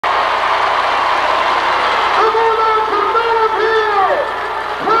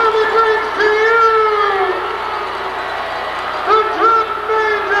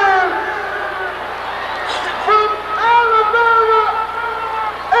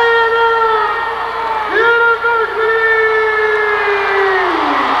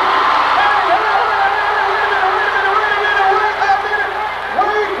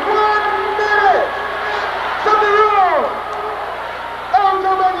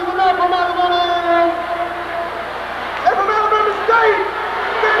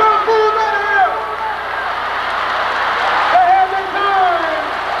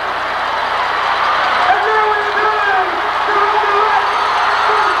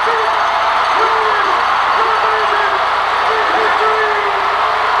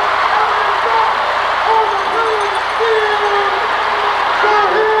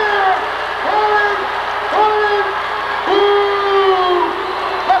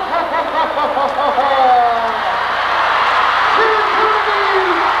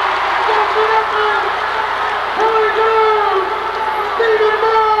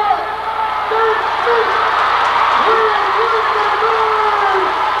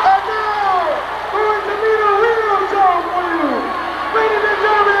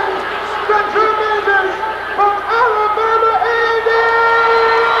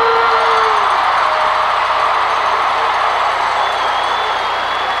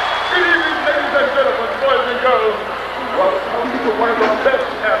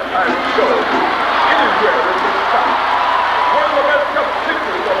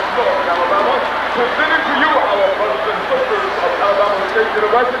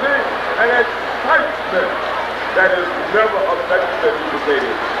diversity and excitement that is never effectively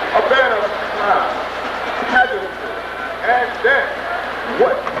duplicated. A band of smile, pageantry, and dance.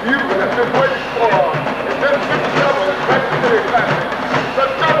 What you have been waiting for is this 67 Second City Classic, the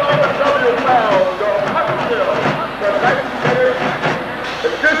WW Sound of Huntsville, the 1988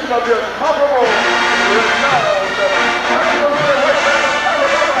 edition of the incomparable renowned Huntsville Weight Band of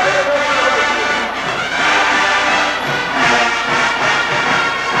Alabama University.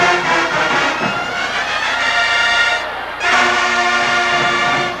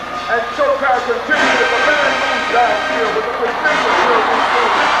 And showtime continues as the band moves downfield with the precision drill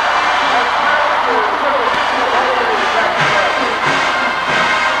routine. And after the holiday back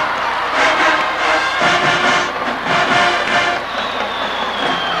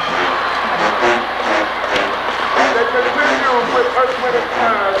and they continue with Earth, Wind, and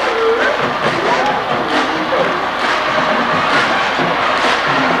Fire.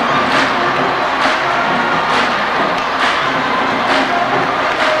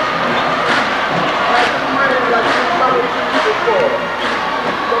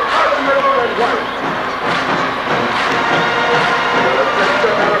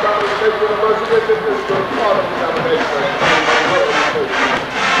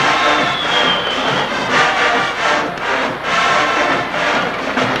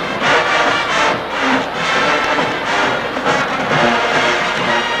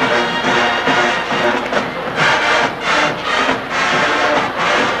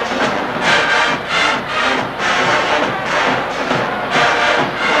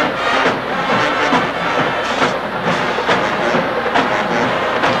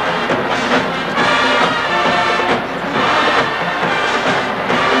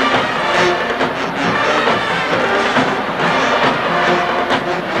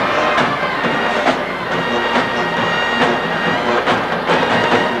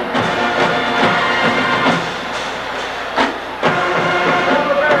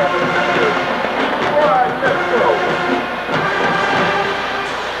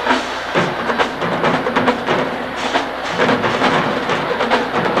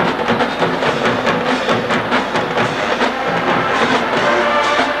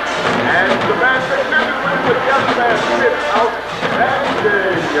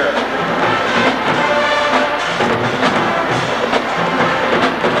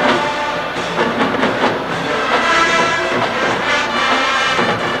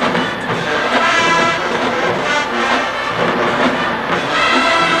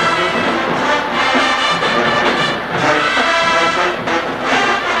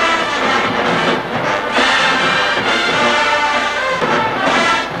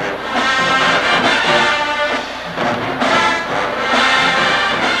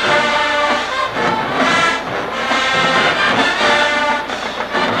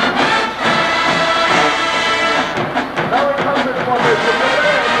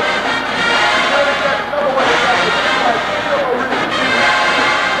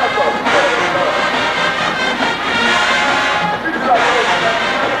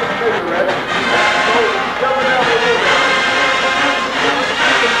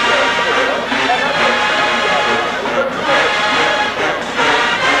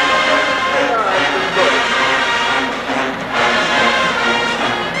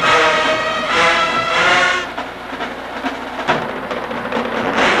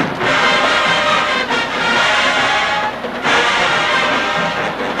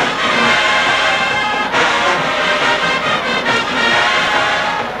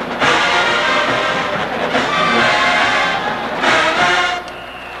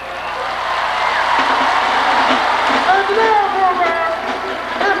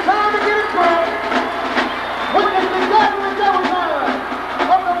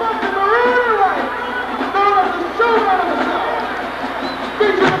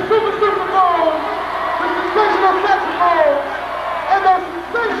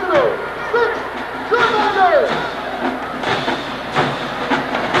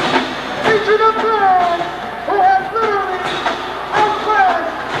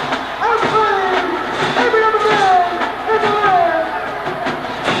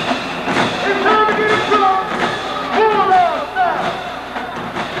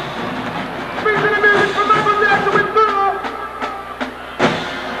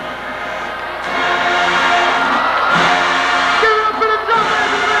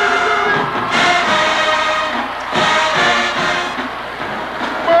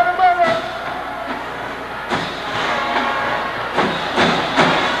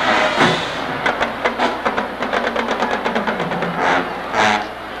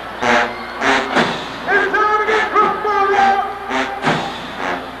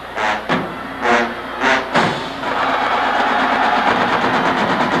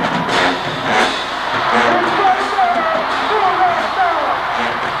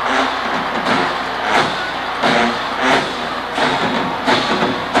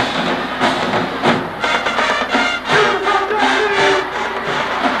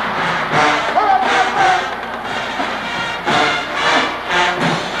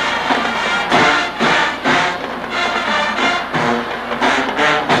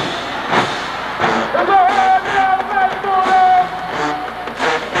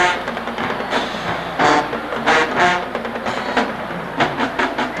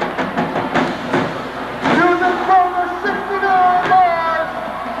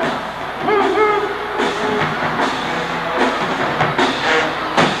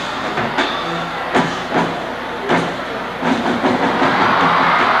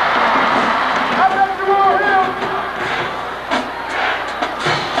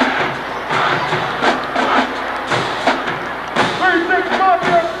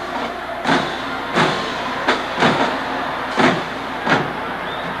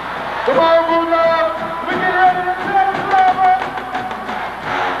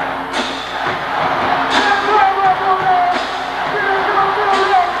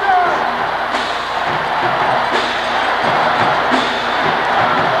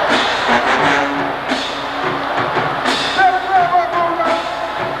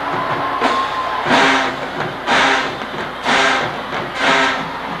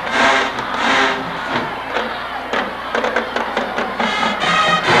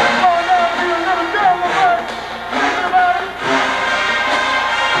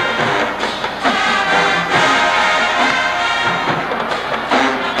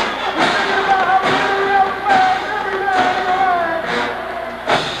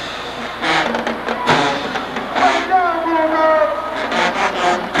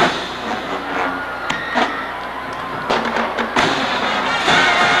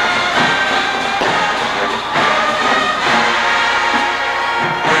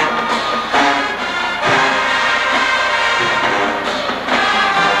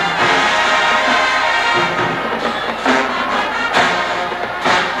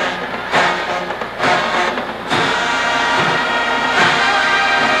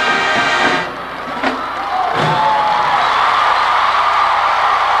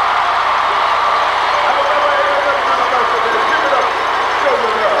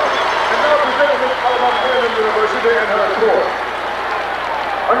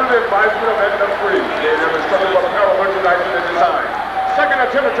 Department of Apparel, Merchandising, and Design. Second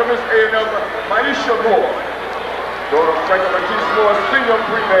attendant to Miss A&M, Maisha Moore. Daughter of Franklin Matisse Moore, Senior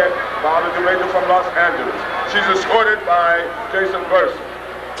Pre-Med, biology major from Los Angeles. She's escorted by Jason Burson.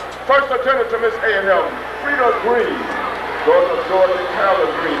 First attendant to Miss A&M, Frida Green. Daughter of George and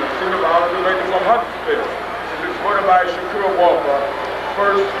Carolyn Green, a senior biology major from Huntsville. She's escorted by Shakira Walker,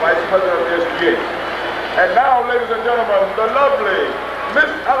 first vice president of the SGA. And now, ladies and gentlemen, the lovely Miss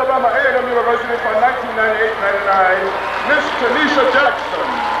Alabama A&M University from 1998-99, Miss Tanisha Jackson.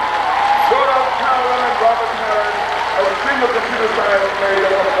 Daughter of Carolyn and Robert Harris, a senior computer science major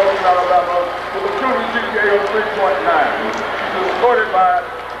from Oakland, Alabama, with a true GPA of 3.9. She's escorted by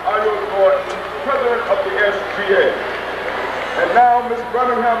Ayo Gordon, president of the SGA. And now, Miss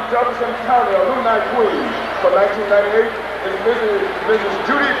Birmingham Jefferson County Alumni Queen for 1998 is Mrs.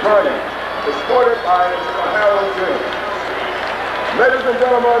 Judy Bryant, escorted by Mr. Harold James. Ladies and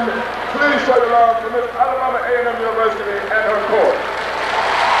gentlemen, please show your love for Miss Alabama A&M University and her court.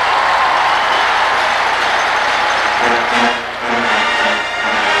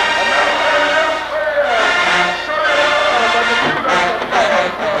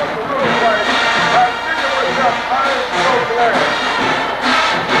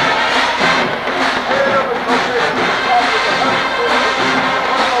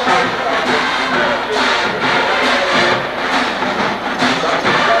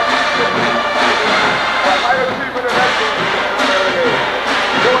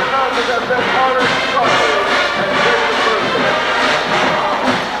 Going on with that best honor.